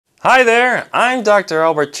Hi there, I'm Dr.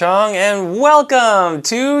 Albert Chung and welcome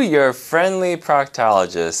to your friendly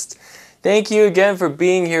proctologist. Thank you again for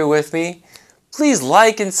being here with me. Please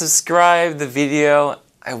like and subscribe the video.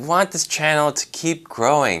 I want this channel to keep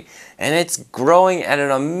growing, and it's growing at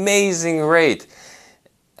an amazing rate.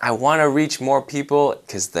 I want to reach more people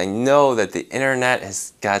because I know that the internet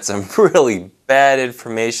has got some really bad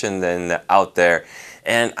information out there.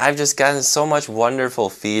 And I've just gotten so much wonderful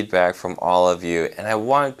feedback from all of you, and I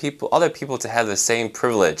want other people to have the same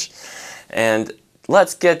privilege. And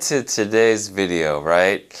let's get to today's video,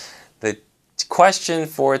 right? The question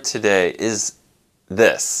for today is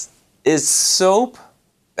this: is soap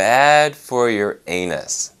bad for your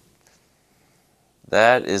anus?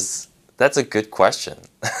 That's a good question.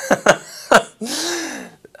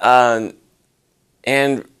 And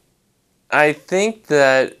I think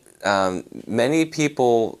that many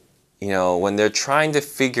people, when they're trying to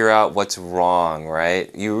figure out what's wrong,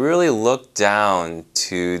 right, you really look down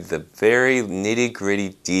to the very nitty-gritty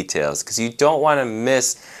details because you don't want to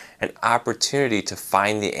miss an opportunity to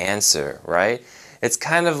find the answer, right? It's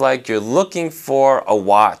kind of like you're looking for a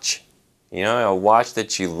watch, a watch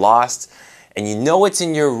that you lost, and you know it's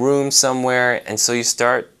in your room somewhere, and so you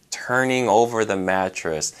start turning over the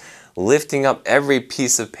mattress, lifting up every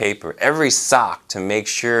piece of paper, every sock to make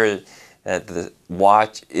sure that the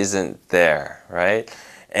watch isn't there, right?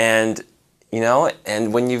 And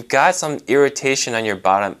and when you've got some irritation on your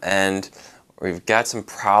bottom end, or you've got some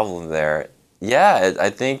problem there, yeah, I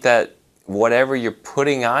think that whatever you're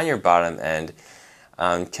putting on your bottom end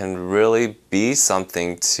can really be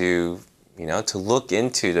something to to look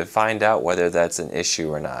into, to find out whether that's an issue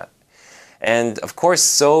or not. And of course,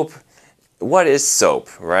 soap. What is soap,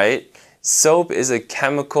 right? Soap is a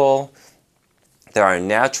chemical. There are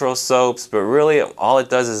natural soaps, but really all it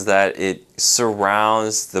does is that it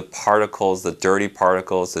surrounds the particles, the dirty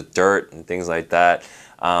particles, the dirt and things like that,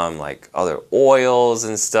 like other oils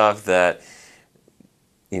and stuff that,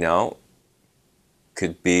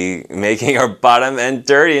 could be making our bottom end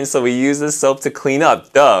dirty, and so we use this soap to clean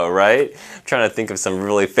up. Duh, right? I'm trying to think of some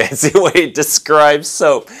really fancy way to describe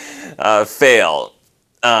soap. Fail.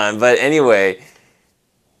 But anyway,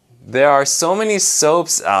 there are so many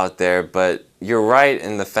soaps out there, but you're right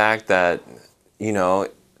in the fact that,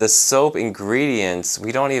 the soap ingredients,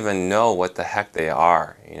 we don't even know what the heck they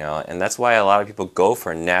are, and that's why a lot of people go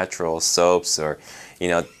for natural soaps or,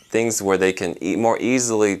 things where they can more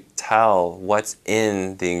easily tell what's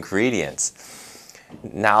in the ingredients.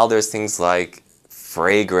 Now there's things like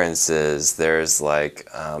fragrances, there's like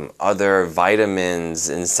other vitamins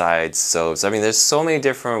inside soaps. I mean, there's so many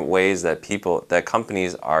different ways that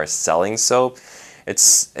companies are selling soap.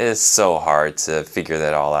 It's so hard to figure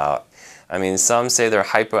that all out. I mean, some say they're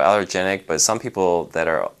hypoallergenic, but some people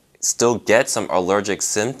that still get some allergic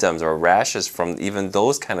symptoms or rashes from even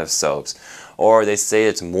those kind of soaps. Or they say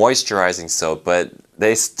it's moisturizing soap, but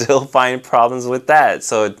they still find problems with that.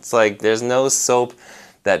 So it's like there's no soap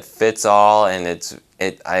that fits all, and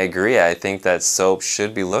I agree. I think that soap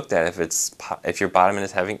should be looked at if your bottom end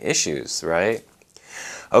is having issues, right?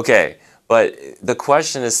 Okay, but the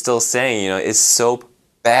question is still saying, is soap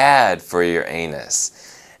bad for your anus?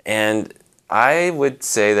 And I would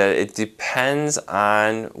say that it depends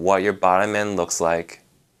on what your bottom end looks like.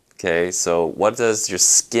 Okay, so what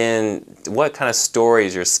kind of story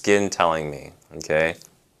is your skin telling me? Okay.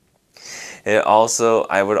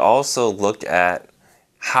 I would also look at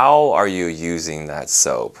how are you using that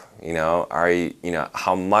soap?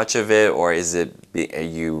 How much of it, or are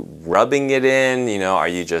you rubbing it in? Are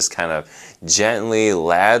you just kind of gently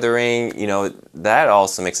lathering? That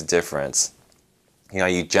also makes a difference. Are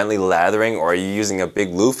you gently lathering, or are you using a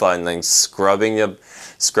big loofah and then scrubbing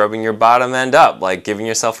your bottom end up, like giving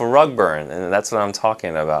yourself a rug burn? And that's what I'm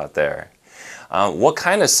talking about there. What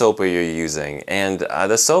kind of soap are you using? And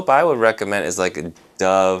the soap I would recommend is like a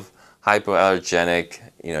Dove hypoallergenic,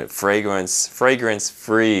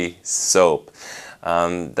 fragrance-free soap.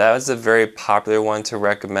 That was a very popular one to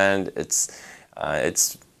recommend. It's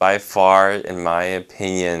by far, in my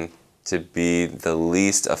opinion, to be the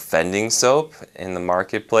least offending soap in the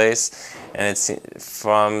marketplace, and it's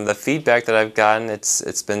from the feedback that I've gotten,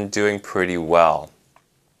 it's been doing pretty well.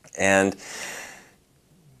 And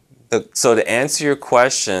so to answer your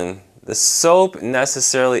question, the soap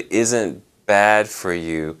necessarily isn't bad for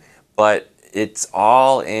you, but it's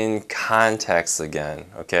all in context again,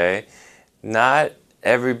 okay? Not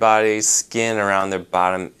everybody's skin around their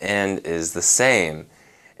bottom end is the same.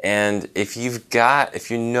 And if you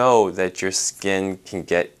know that your skin can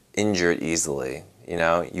get injured easily,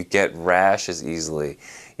 you get rashes easily,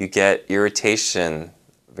 you get irritation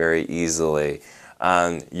very easily,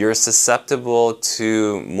 You're susceptible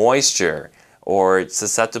to moisture or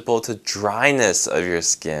susceptible to dryness of your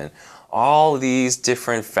skin. All these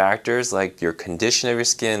different factors, like your condition of your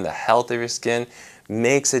skin, the health of your skin,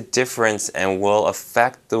 makes a difference and will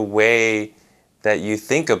affect the way that you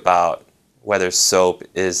think about whether soap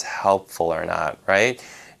is helpful or not, right?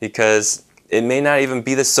 Because it may not even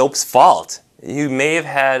be the soap's fault. You may have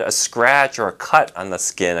had a scratch or a cut on the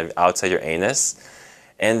skin outside your anus,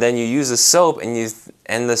 and then you use the soap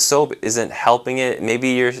and the soap isn't helping it.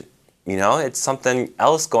 Maybe it's something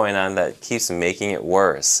else going on that keeps making it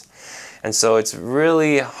worse. And so it's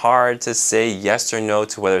really hard to say yes or no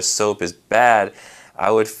to whether soap is bad. What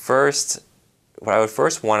I would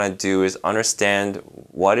first want to do is understand,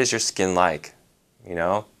 what is your skin like?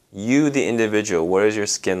 You the individual, what is your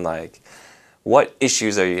skin like? What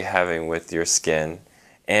issues are you having with your skin?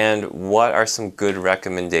 And what are some good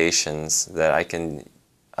recommendations that I can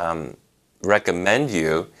recommend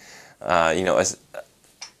you,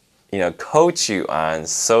 coach you on,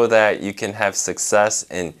 so that you can have success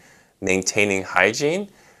in maintaining hygiene,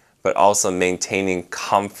 but also maintaining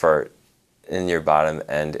comfort in your bottom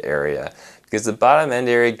end area. Because the bottom end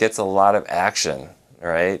area gets a lot of action,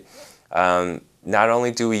 right? Not only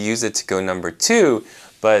do we use it to go number 2,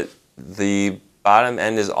 but the bottom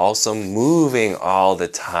end is also moving all the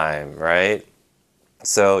time, right?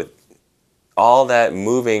 So all that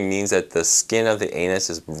moving means that the skin of the anus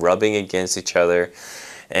is rubbing against each other.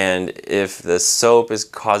 And if the soap is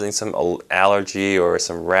causing some allergy or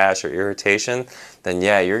some rash or irritation, then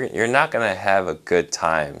yeah, you're not going to have a good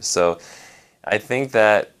time. So I think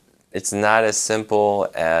that it's not as simple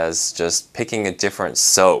as just picking a different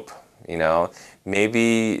soap.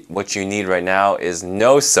 Maybe what you need right now is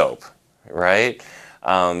no soap, right?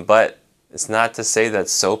 But it's not to say that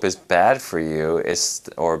soap is bad for you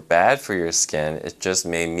or bad for your skin. It just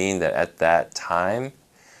may mean that at that time,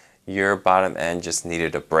 your bottom end just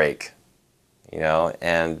needed a break,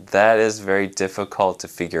 and that is very difficult to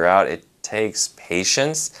figure out. It takes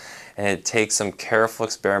patience, and it takes some careful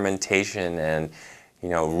experimentation and,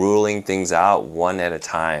 ruling things out one at a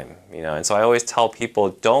time, and so I always tell people,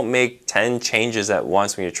 don't make 10 changes at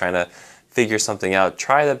once when you're trying to figure something out.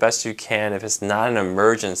 Try the best you can, if it's not an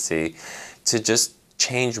emergency, to just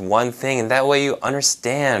change one thing, and that way you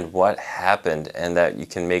understand what happened and that you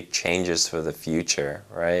can make changes for the future,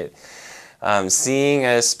 right? Seeing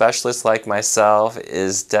a specialist like myself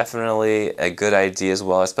is definitely a good idea as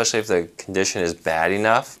well, especially if the condition is bad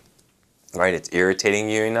enough, right? It's irritating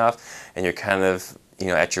you enough and you're kind of,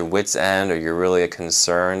 at your wit's end, or you're really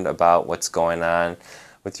concerned about what's going on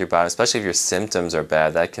with your body, especially if your symptoms are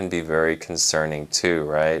bad. That can be very concerning too,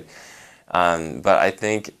 right? But I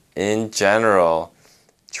think in general,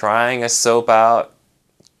 trying a soap out,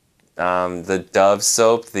 the Dove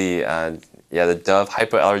soap, the Dove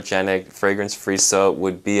hypoallergenic fragrance-free soap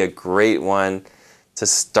would be a great one to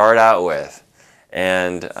start out with.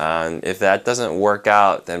 And if that doesn't work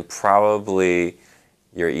out, then probably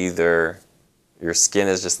your skin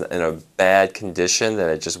is just in a bad condition that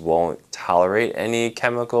it just won't tolerate any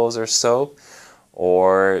chemicals or soap,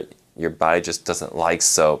 or your body just doesn't like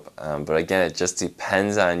soap. But again, it just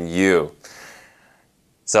depends on you.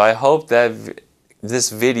 So I hope that this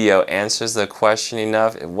video answers the question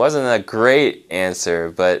enough. It wasn't a great answer,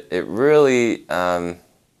 but it really, I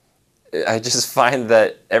just find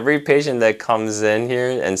that every patient that comes in here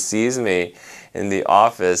and sees me in the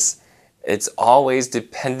office, it's always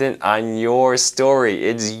dependent on your story.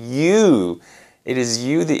 It's you. It is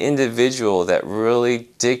you, the individual, that really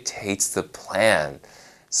dictates the plan.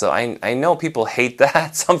 So I know people hate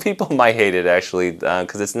that. Some people might hate it, actually,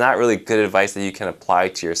 because it's not really good advice that you can apply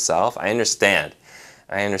to yourself. I understand.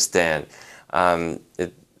 But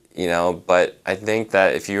I think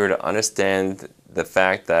that if you were to understand the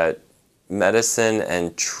fact that medicine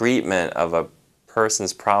and treatment of a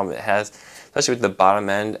person's problem, it has, especially with the bottom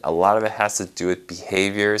end, a lot of it has to do with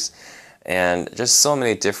behaviors and just so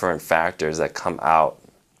many different factors that come out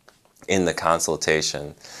in the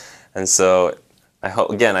consultation. And so I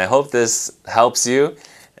hope this helps you,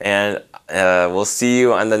 and we'll see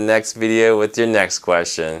you on the next video with your next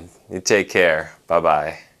question. You take care.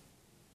 Bye-bye.